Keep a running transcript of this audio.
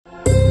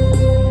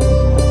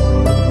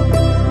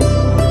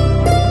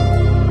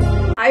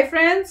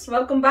Friends,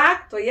 welcome back.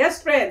 तो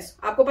yes friends,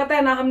 आपको पता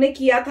है ना, हमने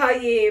किया था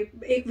ये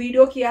एक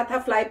वीडियो किया था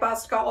फ्लाई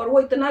पास्ट का, और वो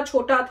इतना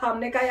छोटा था,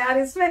 हमने कहा यार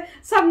इसमें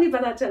सब नहीं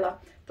पता चला।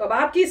 तो अब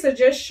आपकी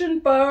सजेशन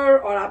पर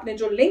और आपने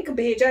जो लिंक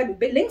भेजा है,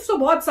 लिंक्स तो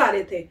बहुत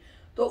सारे थे,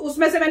 तो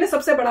उसमें से मैंने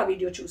सबसे बड़ा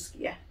वीडियो चूज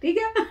किया, ठीक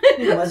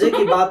है। मजे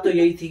की बात तो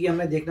यही थी कि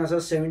हमें देखना था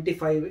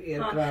 75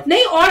 एयरक्राफ्ट।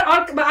 नहीं, और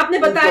आपने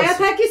बताया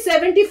था कि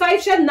 75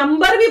 शायद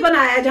नंबर भी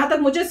बनाया है, जहां तक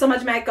मुझे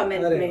समझ में आया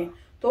कमेंट में,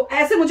 तो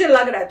ऐसे मुझे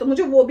लग रहा है, तो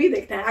मुझे वो भी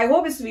देखना है। आई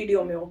होप इस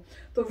वीडियो में हो।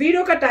 तो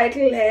वीडियो का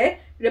टाइटल है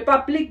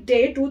Republic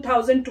day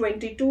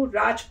 2022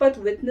 Rajpath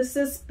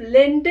witnesses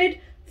splendid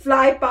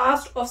fly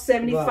past of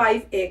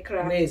 75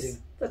 aircraft.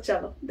 तो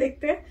चलो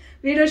देखते हैं,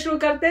 वीडियो शुरू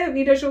करते हैं।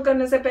 वीडियो शुरू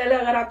करने से पहले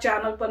अगर आप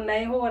चैनल पर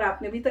नए हो और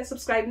आपने अभी तक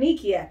सब्सक्राइब नहीं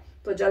किया है,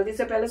 तो जल्दी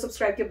से पहले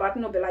सब्सक्राइब के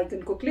बटन और बेल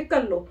आइकन को क्लिक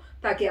कर लो,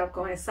 ताकि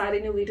आपको हमारे सारे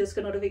न्यू वीडियोस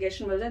के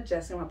नोटिफिकेशन मिल जाए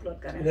जैसे हम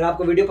अपलोड करें। अगर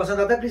आपको वीडियो पसंद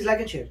आता है प्लीज लाइक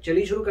एंड शेयर।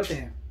 चलिए शुरू करते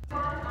हैं।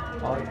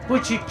 और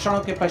कुछ ही क्षणों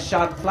के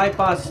पश्चात फ्लाई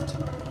पास्ट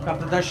का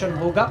प्रदर्शन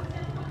होगा,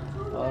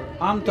 और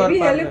आमतौर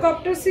पर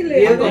हेलीकॉप्टर से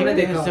ले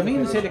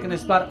जमीन से, लेकिन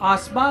इस बार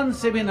आसमान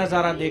से भी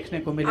नजारा देखने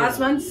को मिलेगा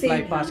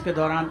फ्लाई पास्ट के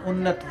दौरान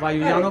उन्नत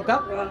वायुयानों का।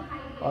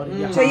 और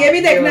ये भी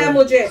देखना है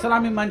मुझे,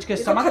 सलामी मंच के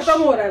समक्ष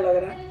खत्म हो रहा है लग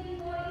रहा है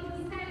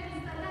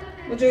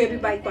मुझे, ये भी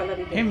बाइक वाला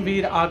भी।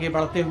 हिमवीर आगे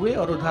बढ़ते हुए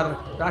और उधर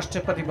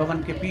राष्ट्रपति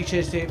भवन के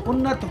पीछे से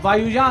उन्नत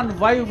वायुयान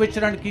वायु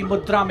विचरण की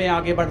मुद्रा में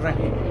आगे बढ़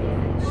रहे हैं।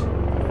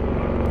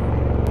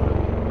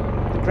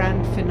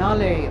 Grand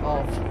finale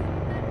of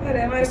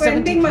the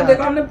 70th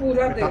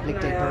Republic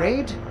Day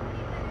Parade.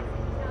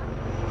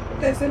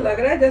 ऐसे लग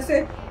रहा है जैसे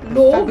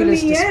लोग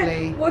नहीं है,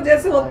 वो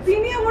जैसे होती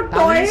नहीं है, वो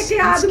टॉय के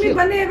आदमी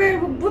बने हुए।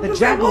 The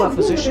Jaguar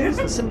position is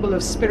the symbol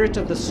of spirit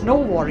of the snow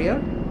warrior,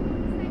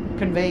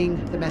 conveying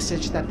the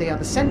message that they are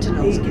the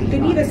sentinels of the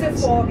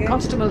Himalayas.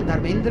 Constable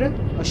Dharmendra,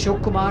 Ashok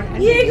Kumar,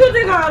 and ये क्यों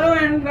दिखा रहे हो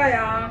एंड्रा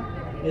यार?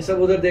 ये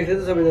सब उधर देख रहे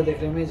थे, सब इधर देख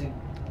रहे हैं। Amazing.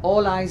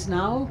 all eyes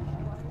now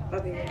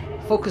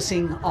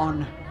focusing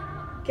on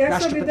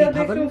Rajpath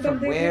Bhavan, from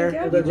where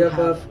you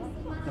have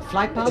the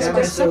fly past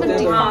of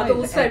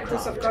 75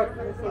 aircraft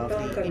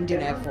of the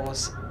Indian Air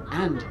Force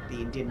and the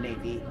Indian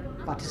Navy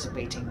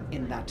participating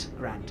in that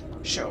grand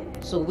show.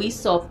 So we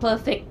saw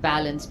perfect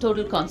balance,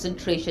 total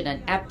concentration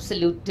and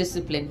absolute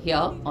discipline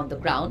here on the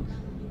ground.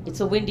 It's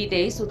a windy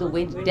day, so the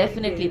wind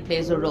definitely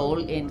plays a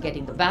role in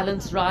getting the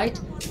balance right.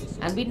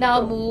 And we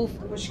now move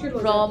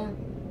from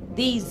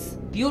these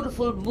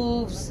beautiful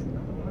moves.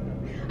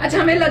 अच्छा,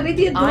 हमें लग रही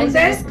थी धुंध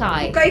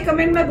है, कई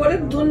comment में बोले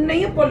धुंध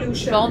नहीं है,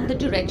 pollution. From the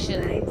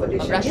direction of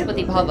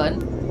Rashtrapati Bhavan,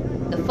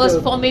 the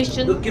first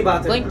formation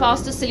going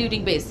past the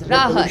saluting base,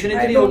 Rahat,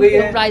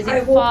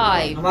 comprising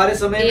 5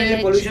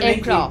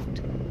 aircraft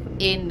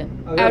in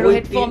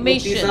arrowhead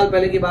formation,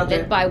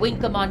 led by Wing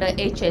Commander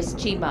H.S.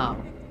 Chima,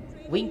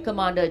 Wing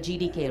Commander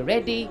G.D.K.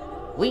 Reddy,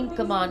 Wing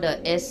Commander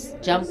S.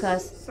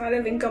 Jamkas,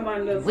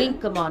 Wing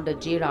Commander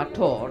J.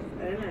 Rathore,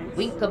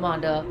 Wing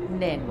Commander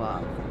Nenwa.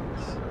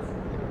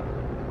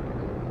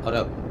 और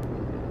अब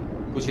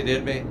कुछ ही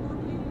देर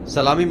में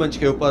सलामी मंच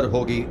के ऊपर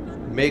होगी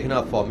मेघना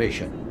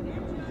फॉर्मेशन।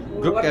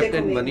 ग्रुप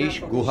कैप्टन मनीष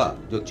गुहा,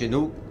 जो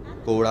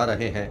चिनूक को उड़ा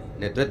रहे हैं,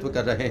 नेतृत्व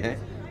कर रहे हैं।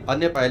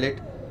 अन्य पायलट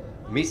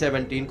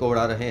मी-17 को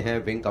उड़ा रहे हैं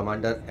wing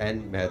commander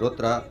N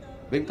Mehrotra,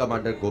 wing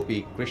commander गोपी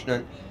कृष्णन,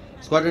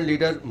 स्क्वाड्रन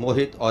लीडर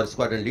मोहित और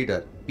squadron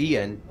leader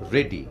PN.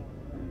 Reddy.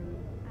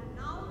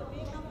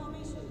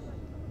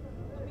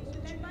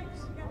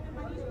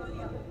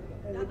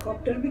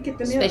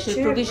 Special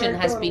provision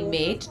has been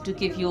made to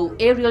give you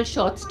aerial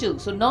shots too.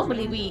 So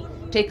normally we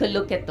take a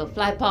look at the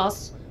fly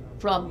past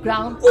from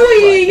ground upward.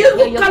 Here you're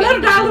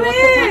getting to see what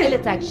the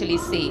pilots actually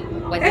see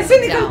when they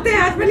sit down.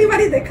 आज पहली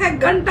बार देखा है,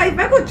 gun type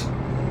है कुछ।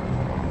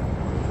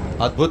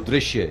 अद्भुत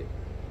दृश्य,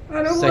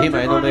 सही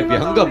मायनों में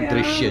विहंगम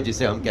दृश्य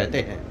जिसे हम कहते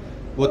हैं,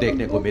 वो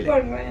देखने को मिले।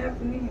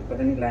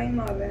 पता नहीं लाइन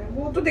मार रहे हैं,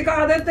 वो तो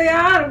दिखा देते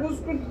यार,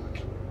 उसको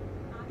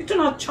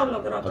इतना अच्छा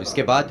लग रहा था। और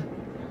इसके बाद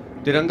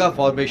तिरंगा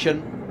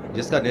फॉर्मेशन,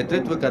 जिसका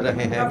नेतृत्व कर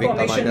रहे हैं विंग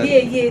कमांडर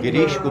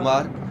गिरीश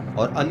कुमार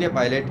और अन्य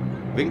pilot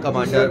wing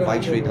commander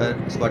Y Shridhar,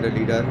 squadron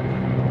leader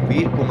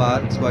वीर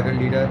कुमार, स्क्वाड्रन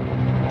लीडर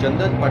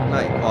चंदन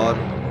पटनायक और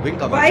विंग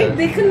कमांडर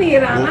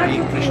गोपी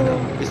कृष्ण।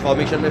 इस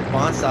फॉर्मेशन में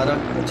 5 सारंग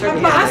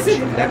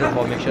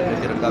फॉर्मेशन में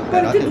तिरंगा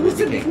फहराते हुए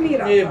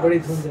दिखे। ये बड़ी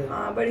धुंध है।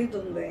 हाँ, बड़ी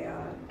धुंध है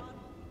यार,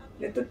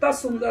 ये तो इतना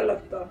सुंदर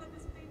लगता,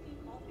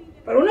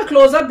 पर उन्हें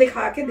क्लोजअप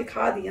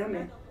दिखा दिया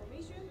मैं।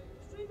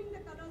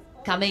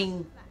 Coming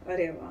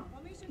अरे वाह,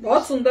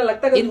 बहुत सुंदर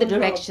लगता है। in the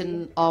direction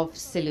of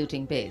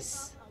saluting base,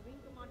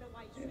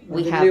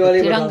 we have the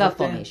Tiranga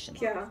formation,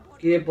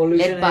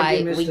 led by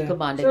Wing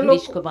Commander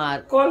Girish Kumar,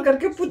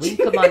 Wing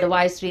Commander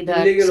Y.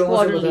 Sridhar,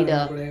 Squadron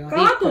Leader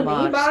Veer Kumar,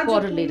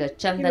 Squadron Leader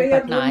Chandan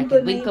Patnaik,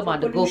 and Wing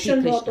Commander Gopi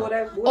Krishna,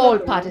 all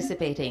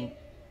participating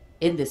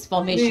in this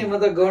formation.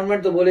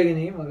 Government तो बोलेगी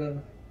नहीं, मगर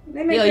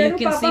here you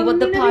can see what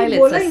the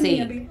pilots are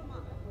seeing: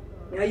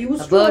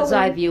 a bird's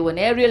eye view, an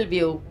aerial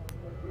view,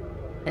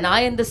 an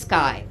eye in the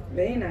sky.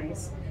 Very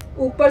nice.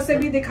 ऊपर से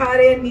भी दिखा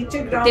रहे हैं, नीचे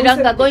ग्राउंड से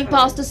तिरंगा going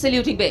past the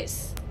saluting base.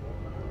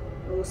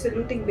 वो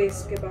saluting base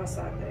के पास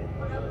आ गए।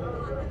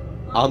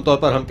 आमतौर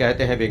पर हम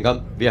कहते हैं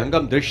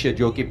विहंगम दृश्य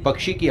जो कि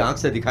पक्षी की आंख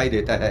से दिखाई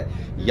देता है,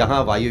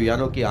 यहाँ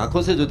वायुयानों की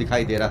आंखों से जो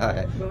दिखाई दे रहा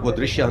है वो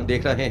दृश्य हम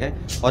देख रहे हैं।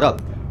 और अब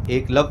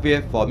एकलव्य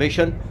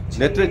फॉर्मेशन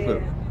नेतृत्व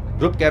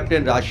ग्रुप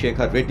कैप्टन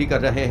राजशेखर रेड्डी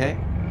कर रहे हैं।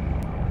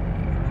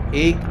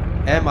 एक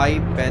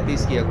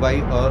MI-35 की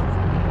अगुवाई और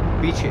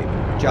पीछे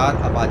 4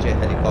 अपाचे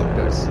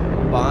हेलीकॉप्टर्स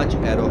 5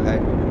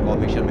 एरोहेड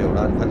फॉर्मेशन में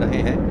उड़ान भर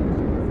रहे हैं।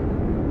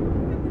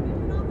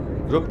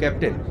 ग्रुप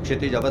कैप्टन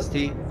क्षितिज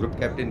Awasthi, group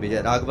captain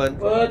Vijay Raghavan,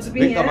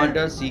 wing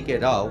commander CK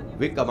Rao,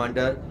 wing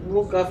commander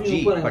G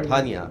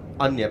Pathania,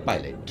 अन्य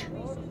pilot.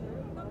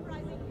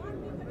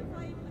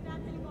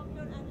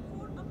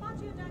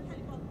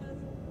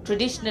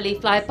 Traditionally,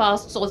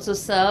 flypasts also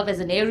serve as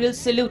an aerial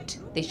salute.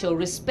 They show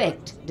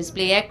respect,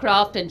 display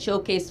aircraft and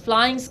showcase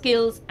flying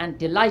skills and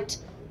delight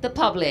the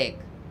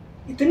public.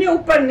 इतने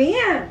ऊपर नहीं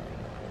है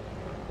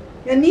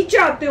या नीचे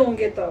आते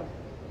होंगे तब,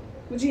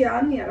 मुझे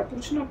याद नहीं आ रहा,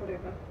 पूछना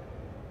पड़ेगा।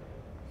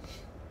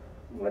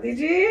 Modi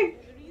ji.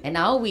 And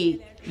now we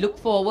look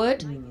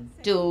forward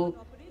to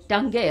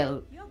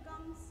Tangale.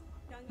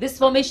 This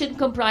formation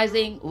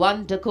comprising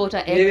 1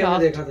 Dakota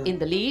aircraft in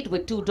the lead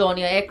with 2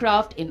 Dornier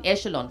aircraft in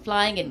echelon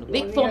flying in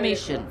big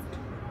formation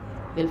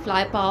will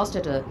fly past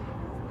at a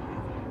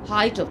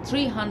height of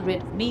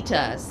 300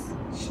 meters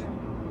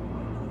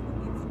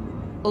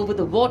over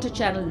the water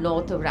channel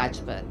north of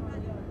Rajpath.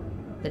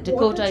 The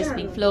Dakota is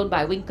being flown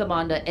by Wing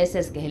Commander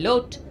SS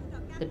Gehlot,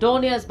 the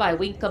Dorniers by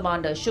Wing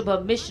Commander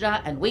Shubham Mishra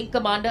and Wing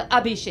Commander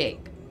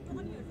Abhishek.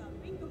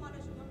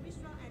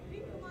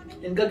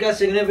 इनका क्या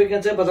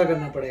significance है पता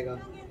करना पड़ेगा।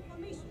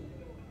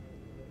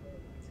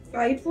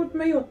 5 foot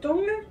में ही होते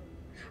होंगे।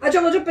 अच्छा,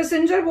 वो जो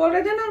पैसेंजर बोल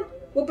रहे थे ना,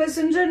 वो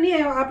पैसेंजर नहीं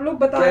है, आप लोग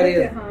बता रहे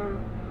थे।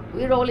 हाँ।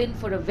 We're all in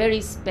for a very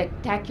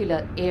spectacular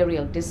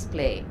aerial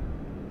display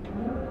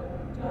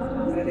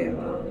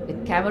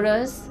with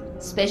cameras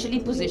specially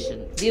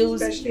positioned,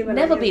 views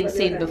never been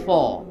seen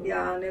before.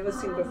 Yeah, never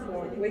seen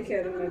before. वही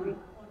कह रही हूँ मैं भी।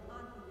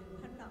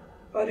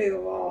 अरे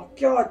वाह,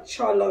 क्या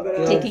अच्छा लग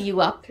रहा है। Taking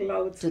you up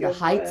to the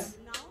heights,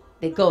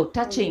 they go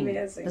touching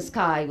the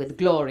sky with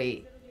glory.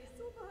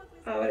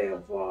 अरे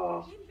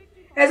वाह,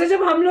 ऐसे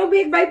जब हम लोग भी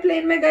एक बार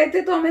प्लेन में गए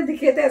थे तो हमें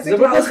दिखे थे ऐसे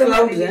क्लाउड्स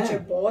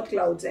हैं, बहुत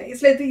क्लाउड्स हैं,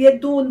 इसलिए तो ये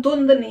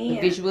धुंध नहीं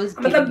है,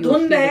 मतलब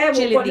धुंध है, वो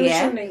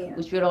पॉल्यूशन नहीं है,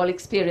 which we're all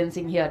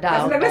experiencing here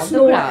down on the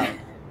ground.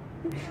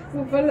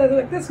 ऊपर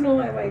लगता है स्नो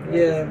है भाई।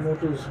 ये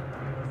मोटूस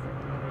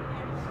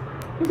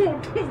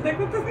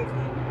देखो तो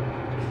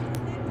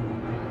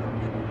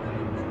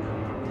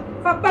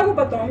पापा को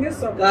पता होंगे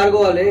सब,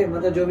 कार्गो वाले,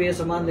 मतलब जो भी ये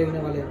सामान देखने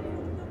वाले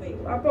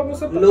पापा को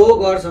सब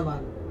लोग और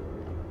सामान।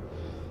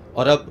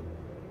 और अब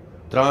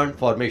त्राण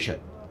फॉर्मेशन,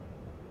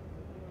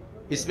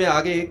 इसमें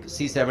आगे एक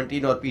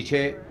C-17 और पीछे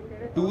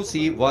 2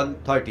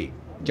 C-130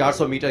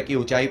 400 मीटर की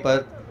ऊंचाई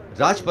पर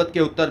राजपथ के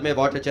उत्तर में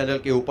वाटर चैनल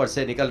के ऊपर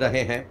से निकल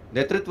रहे हैं।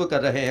 नेतृत्व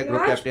कर रहे हैं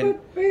ग्रुप कैप्टन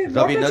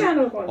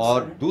रविनंद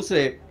और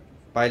दूसरे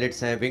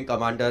पायलट्स हैं wing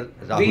commander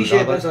Rahul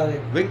Rawat,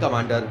 wing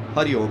commander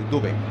Hariom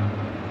Dubey.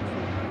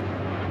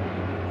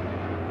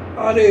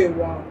 अरे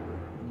वाह,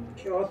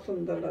 क्या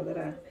सुंदर लग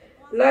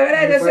रहा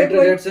है जैसे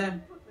कोई,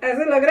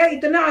 ऐसे लग रहा है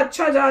इतना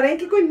अच्छा जा रहे हैं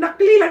कि कोई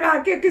नकली लगा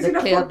के किसी ने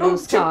फोटो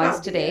चिपका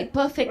today.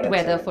 Perfect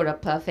weather for a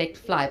perfect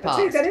fly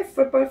past.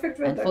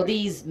 And for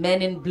these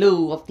men in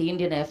blue of the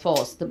Indian Air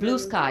Force, the blue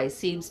sky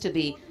seems to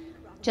be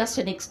just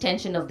an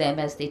extension of them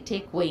as they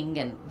take wing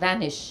and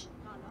vanish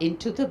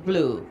into the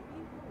blue.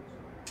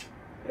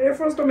 Air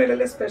Force तो मेरे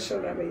लिए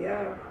special है भैया।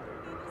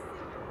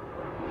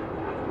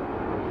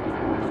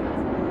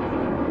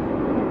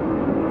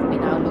 We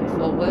now look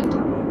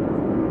forward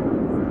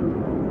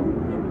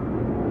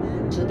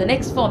to the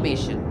next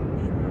formation.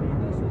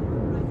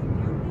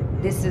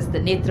 This is the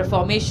Netra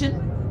formation.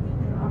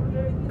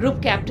 Group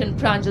Captain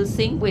Pranjal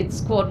Singh with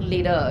Squadron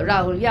Leader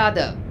Rahul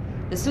Yadav.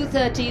 The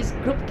Su-30's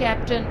Group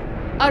Captain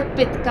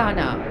Arpit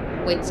Khanna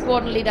with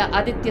Squadron Leader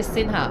Aditya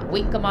Sinha,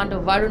 Wing Commander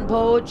Varun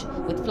Bhoj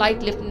with Flight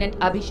Lieutenant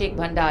Abhishek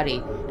Bhandari,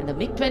 and the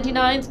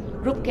MiG-29's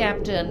Group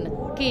Captain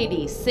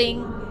K.D.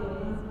 Singh,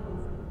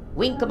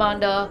 Wing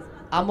Commander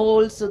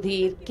Amol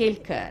Sudhir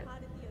Kelkar.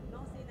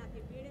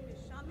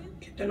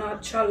 कितना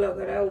अच्छा लग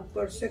रहा है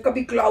ऊपर से,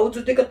 कभी clouds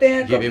दिखते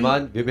हैं। ये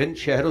विमान विभिन्न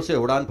शहरों से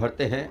उड़ान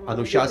भरते हैं,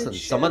 अनुशासन,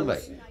 समन्वय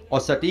और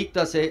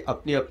सटीकता से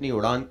अपनी अपनी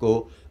उड़ान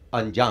को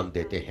अंजाम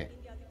देते हैं।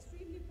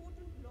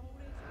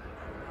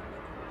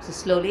 So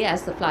slowly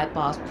as the flight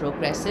past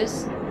progresses,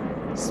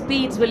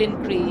 speeds will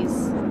increase,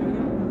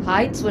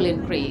 heights will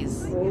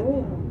increase,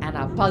 and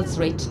our pulse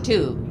rate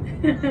too.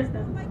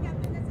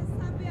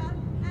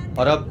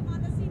 और अब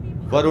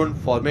वरुण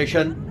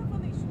फॉर्मेशन,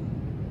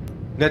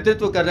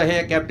 नेतृत्व कर रहे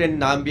हैं कैप्टन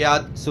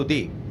नामबियाद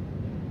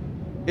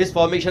सुदीप। इस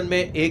फॉर्मेशन में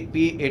एक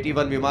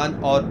P-81 विमान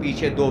और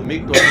पीछे 2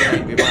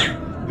 MiG-29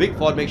 विमान विग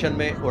फॉर्मेशन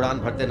में उड़ान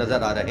भरते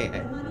नजर आ रहे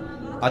हैं।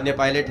 अन्य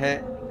पायलट हैं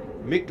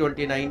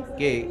MiG-29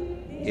 के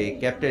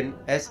कैप्टन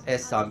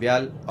SS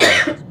सांबियाल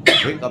और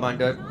wing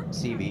commander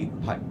CV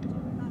Bhatt.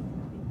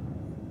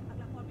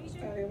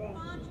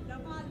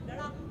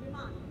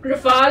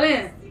 Rafale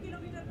हैं।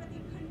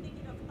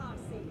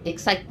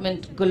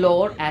 Excitement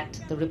galore at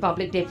the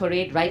Republic Day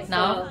Parade right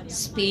now.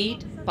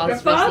 Speed,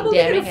 pulse racing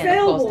daring, and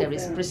of course there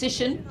is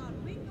precision.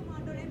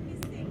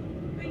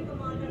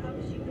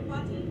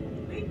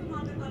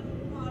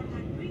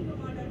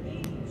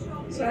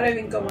 Sorry,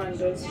 wing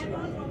commanders.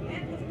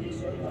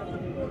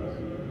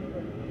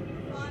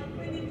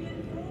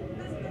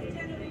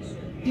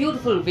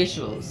 Beautiful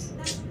visuals.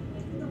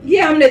 ये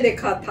हमने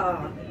देखा था,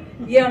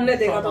 ये हमने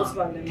देखा था उस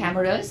वाले में.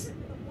 Cameras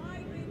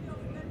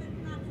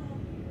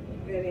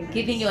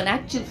giving you an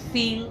actual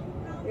feel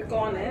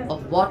of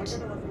what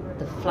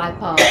the fly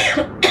past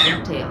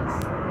entails.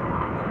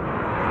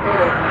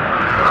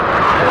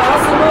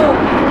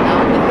 Now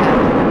we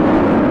have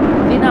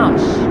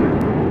Vinash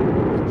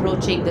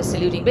approaching the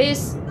saluting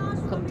base,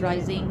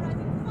 comprising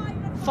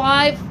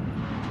 5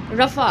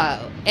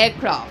 Rafale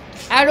aircraft,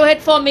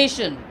 arrowhead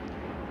formation,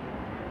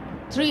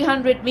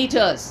 300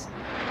 meters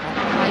at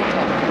the height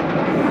of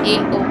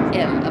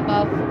AOL,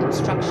 above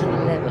obstruction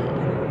level.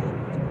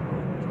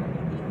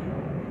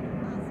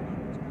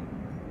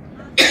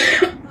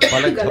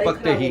 पलक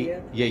झपकते ही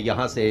ये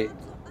यहाँ से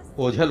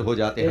ओझल हो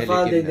जाते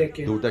हैं,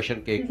 लेकिन दूरदर्शन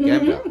के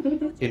कैमरा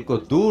इनको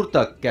दूर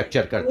तक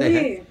कैप्चर करते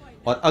हैं।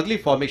 और अगली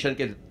फॉर्मेशन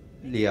के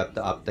लिए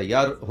आप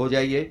तैयार हो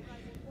जाइए।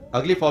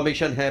 अगली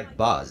फॉर्मेशन है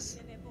बाज।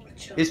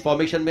 इस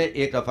फॉर्मेशन में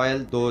 1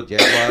 Rafale, 2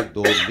 Jaguar,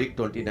 2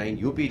 MiG-29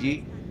 UPG,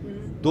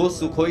 2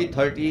 Sukhoi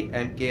 30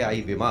 MKI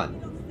विमान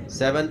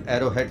 7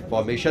 एरोहेड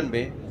फॉर्मेशन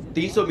में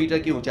 300 मीटर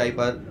की ऊंचाई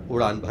पर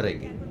उड़ान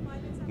भरेंगे।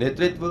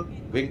 नेतृत्व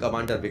विंग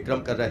कमांडर विक्रम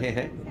कर रहे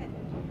हैं।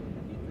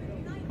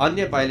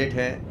 अन्य पायलट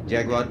हैं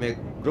जैगवार में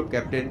ग्रुप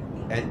कैप्टन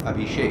एन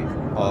अभिषेक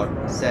और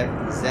सैफ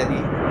जैदी,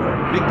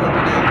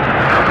 MiG-29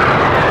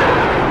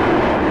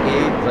 ए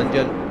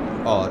रंजन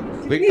और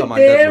विंग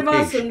कमांडर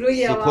मुकेश,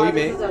 सुखोई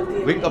में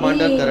विंग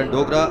कमांडर करण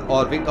डोगरा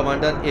और विंग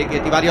कमांडर ए के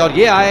तिवारी। और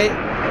ये आए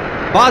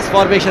बास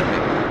फॉर्मेशन में।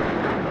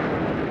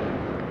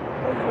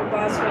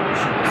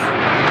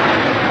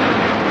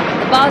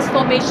 Bars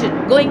formation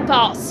going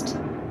past.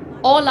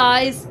 All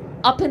eyes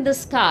up in the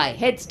sky.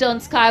 Heads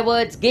turned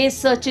skywards. Gaze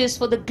searches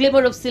for the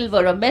glimmer of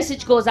silver. A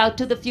message goes out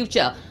to the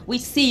future. We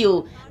see you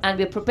and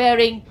we're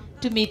preparing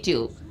to meet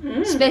you.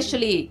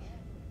 Specially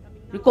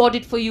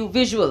recorded for you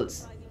visuals.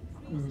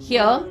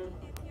 Here.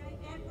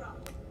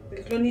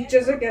 नीचे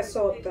से कैसा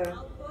होता है?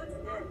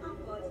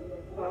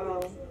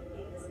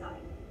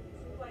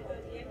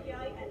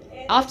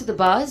 After the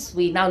buzz,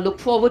 we now look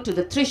forward to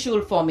the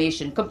Trishul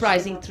formation,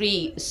 comprising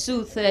 3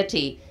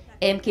 Su-30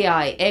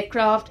 MKI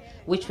aircraft,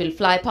 which will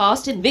fly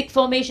past in VIC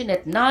formation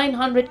at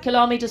 900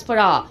 kilometers per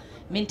hour,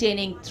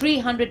 maintaining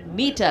 300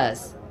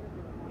 meters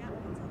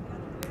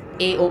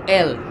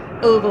AOL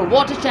over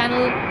water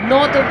channel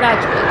north of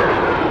Rajpath.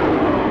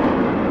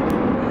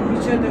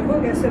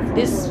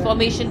 This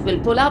formation will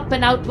pull up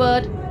and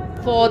outward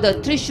for the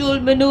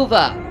Trishul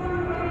maneuver.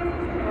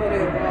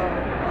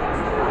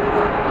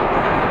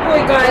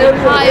 Going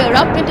higher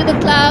up into the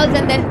clouds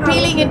and then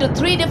peeling into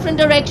 3 different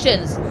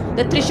directions.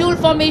 The Trishul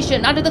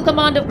formation under the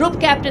command of Group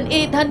Captain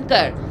A.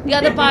 Dhankar. The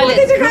other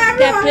pilots,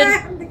 Group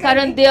Captain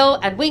Karan Deo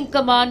and Wing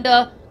Commander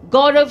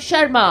Gaurav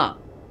Sharma.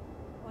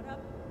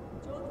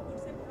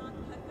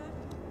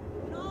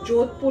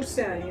 Jodhpur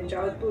से आए हैं,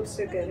 जोधपुर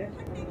से कह रहे हैं।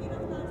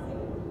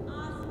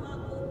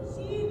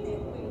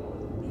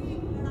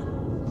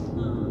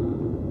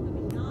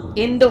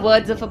 In the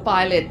words of a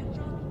pilot,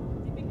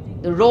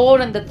 the roar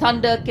and the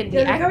thunder can be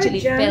actually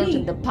felt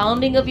in the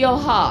pounding of your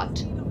heart.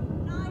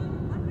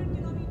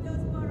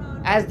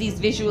 As these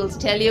visuals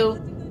tell you,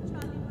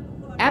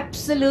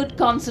 absolute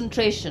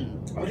concentration.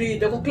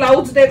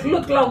 Clouds देख लो,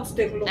 clouds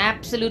देख लो.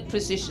 Absolute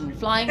precision,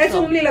 flying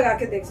from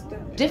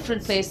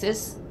different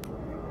places,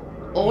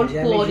 all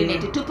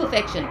coordinated to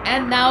perfection.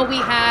 And now we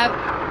have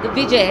the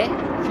Vijay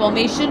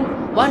formation.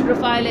 1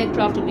 Rafale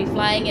aircraft will be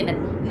flying in at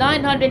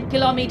 900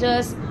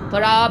 kilometers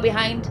per hour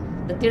behind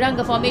the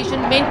Tiranga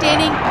formation,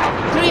 maintaining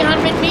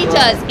 300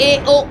 meters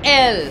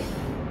AOL.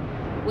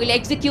 We'll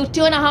execute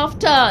 2.5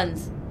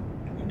 turns.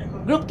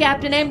 Group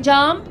Captain M.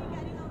 Jump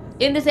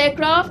in this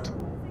aircraft,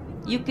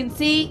 you can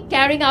see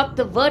carrying out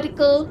the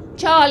vertical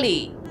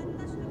Charlie.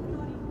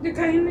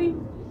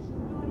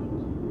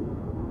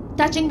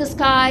 Touching the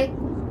sky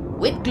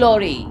with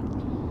glory.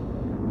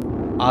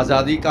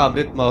 आजादी का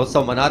अमृत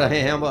महोत्सव मना रहे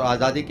हैं हम और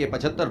आजादी के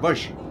 75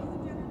 वर्ष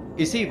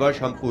इसी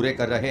वर्ष हम पूरे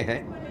कर रहे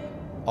हैं।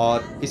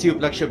 और इसी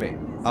उपलक्ष्य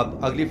में अब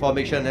अगली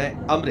फॉर्मेशन है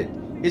अमृत।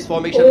 इस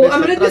फॉर्मेशन में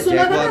 17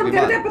 जैगवार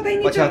विमान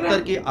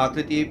 75 की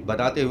आकृति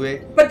बनाते हुए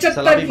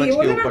सलामी मंच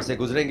के ऊपर से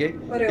गुजरेंगे।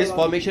 इस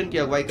फॉर्मेशन की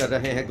अगुवाई कर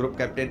रहे हैं ग्रुप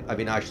कैप्टन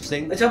अविनाश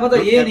सिंह, अच्छा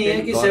मतलब ये नहीं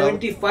है कि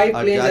 75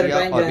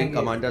 प्लेन्स और विंग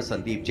कमांडर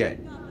संदीप जैन।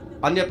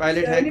 अन्य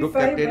पायलट हैं group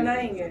captain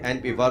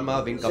NP Verma,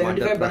 wing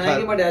commander प्रखर,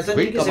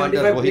 विंग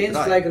कमांडर रोहित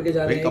राय,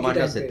 wing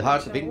commander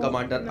Siddharth, wing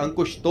commander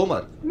अंकुश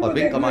तोमर और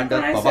विंग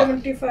कमांडर पवार।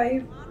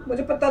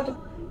 मुझे पता तो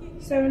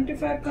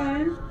 75 कहाँ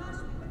है?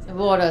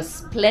 What a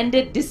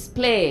splendid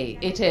display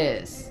it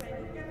is.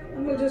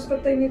 मुझे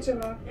पता ही नहीं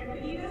चला।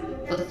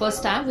 For the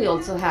first time, we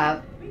also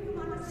have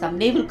some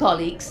naval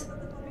colleagues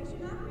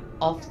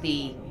of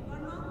the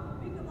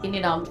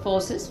Indian Armed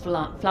Forces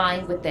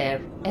flying with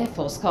their Air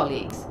Force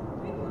colleagues.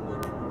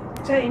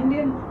 अच्छा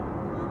इंडियन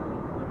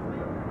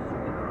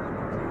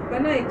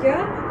बना है क्या?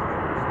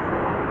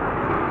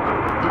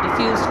 The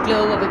diffused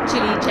glow of a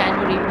chilly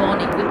January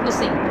morning,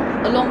 witnessing,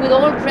 along with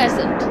all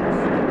present,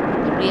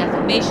 the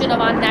reaffirmation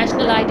of our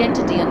national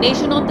identity, a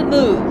nation on the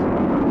move,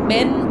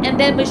 men and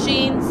their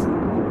machines,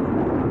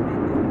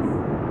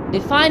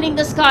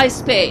 defining the sky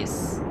space.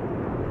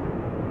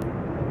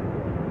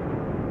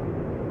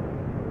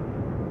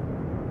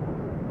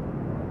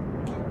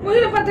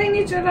 मुझे पता ही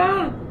नहीं चला।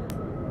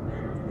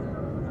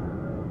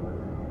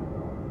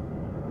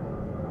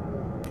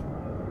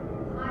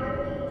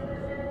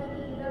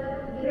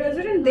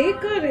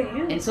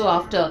 And so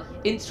after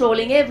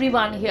enthralling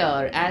everyone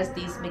here as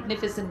these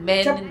magnificent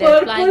men in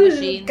their flying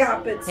machines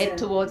head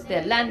towards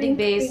their landing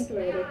base,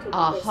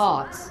 our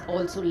hearts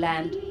also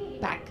land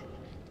back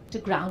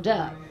to ground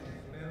earth.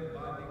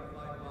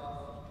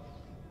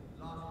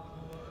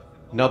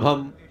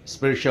 नभम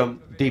स्पर्शम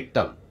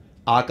Deeptam,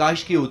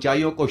 आकाश की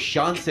ऊंचाइयों को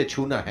शान से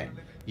छूना है,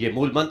 ये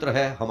मूल मंत्र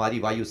है हमारी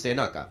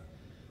वायुसेना का।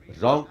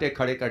 रोंगटे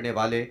खड़े करने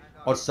वाले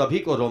और सभी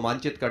को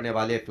रोमांचित करने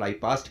वाले फ्लाई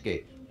पास्ट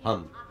के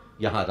हम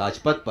यहाँ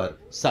राजपथ पर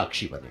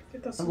साक्षी बने।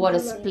 What a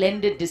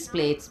splendid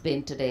display it's been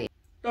today.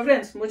 तो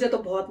फ्रेंड्स, मुझे तो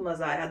बहुत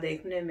मजा आया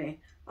देखने में।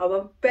 अब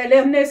पहले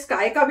हमने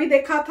स्काई का भी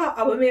देखा था,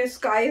 अब हमें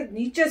स्काई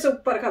नीचे से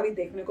ऊपर का भी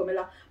देखने को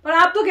मिला। पर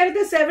आप तो कह रहे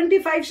थे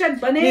 75 शायद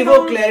बनेगा।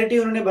 वो क्लैरिटी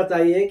उन्होंने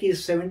बताई है कि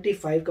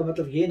 75 का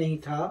मतलब ये नहीं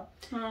था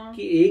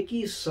कि एक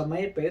ही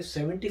समय पे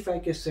 75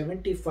 के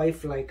 75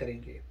 फ्लाई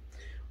करेंगे।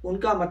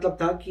 उनका मतलब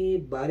था कि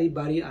बारी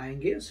बारी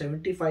आएंगे।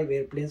 75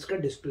 एयरप्लेन्स का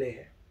डिस्प्ले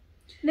है।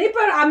 नहीं,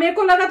 पर मेरे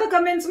को लगा था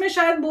कमेंट्स में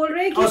शायद बोल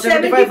रहे हैं कि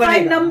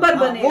 75 नंबर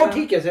बनेगा। वो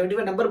ठीक है,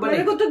 75 नंबर बनेगा।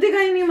 मेरे को तो दिखा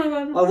ही नहीं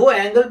मगर। और वो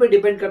एंगल पे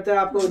डिपेंड करता है।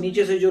 आपको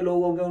नीचे से जो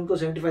लोग होंगे उनको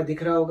 75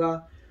 दिख रहा होगा।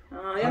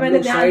 या मैंने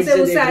ध्यान से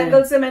उस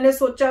एंगल से मैंने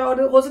सोचा,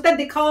 और हो सकता है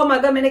दिखाओ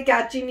मगर मैंने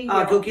कैच ही नहीं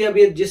किया। क्योंकि अब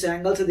ये जिस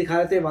एंगल से दिखा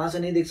रहे थे वहां से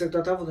नहीं दिख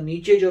सकता था। वो तो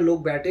नीचे जो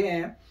लोग बैठे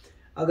हैं,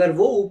 अगर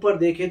वो ऊपर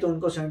देखे तो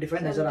उनको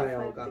 75 नजर आया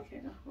होगा।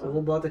 तो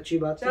वो बहुत अच्छी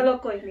बात है। चलो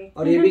कोई नहीं।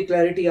 और ये भी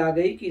क्लैरिटी आ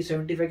गई कि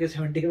 75 के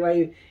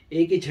 75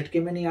 एक ही झटके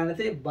में नहीं आने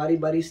थे, बारी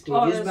बारी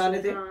स्टेजेस में आने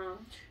थे।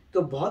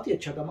 तो बहुत ही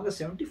अच्छा था। मगर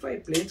 75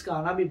 प्लेन्स का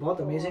आना भी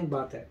बहुत अमेजिंग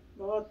बात है।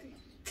 बहुत ही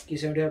कि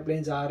 75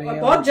 प्लेन्स आ रहे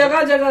हैं। बहुत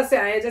जगह जगह से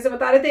आए हैं, जैसे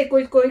बता रहे थे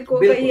कोई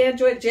कई है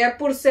जो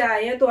जयपुर से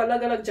आए हैं, तो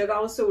अलग अलग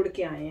जगहों से उड़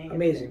के आए हैं।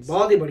 अमेजिंग,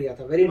 बहुत ही बढ़िया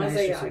था। Very nice.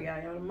 मजा ही आ गया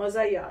यार,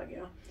 मजा ही आ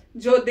गया।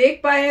 जो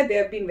देख पाए हैं, they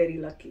have been very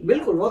lucky.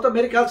 बिल्कुल। वो तो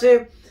मेरे ख्याल से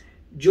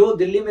जो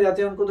दिल्ली में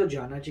रहते हैं उनको तो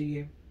जाना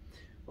चाहिए,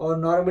 और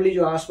नॉर्मली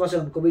जो आसपास है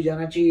उनको भी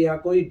जाना चाहिए, या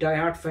कोई डाई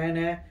हार्ट फैन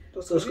है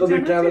तो उसको भी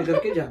ट्रैवल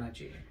करके जाना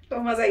चाहिए। तो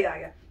मजा ही आ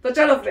गया। तो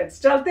चलो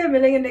फ्रेंड्स, चलते हैं,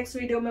 मिलेंगे नेक्स्ट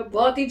वीडियो में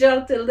बहुत ही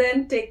जल्द। Till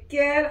then take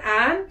care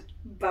and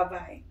bye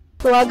bye.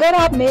 तो अगर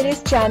आप मेरे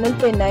इस चैनल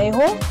पे नए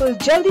हो तो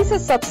जल्दी से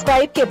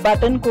सब्सक्राइब के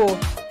बटन को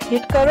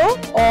हिट करो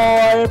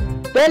और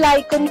बेल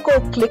आइकन को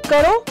क्लिक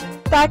करो,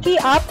 ताकि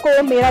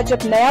आपको मेरा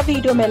जब नया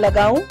वीडियो मैं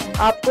लगाऊं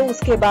आपको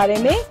उसके बारे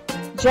में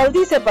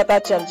जल्दी से पता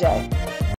चल जाए।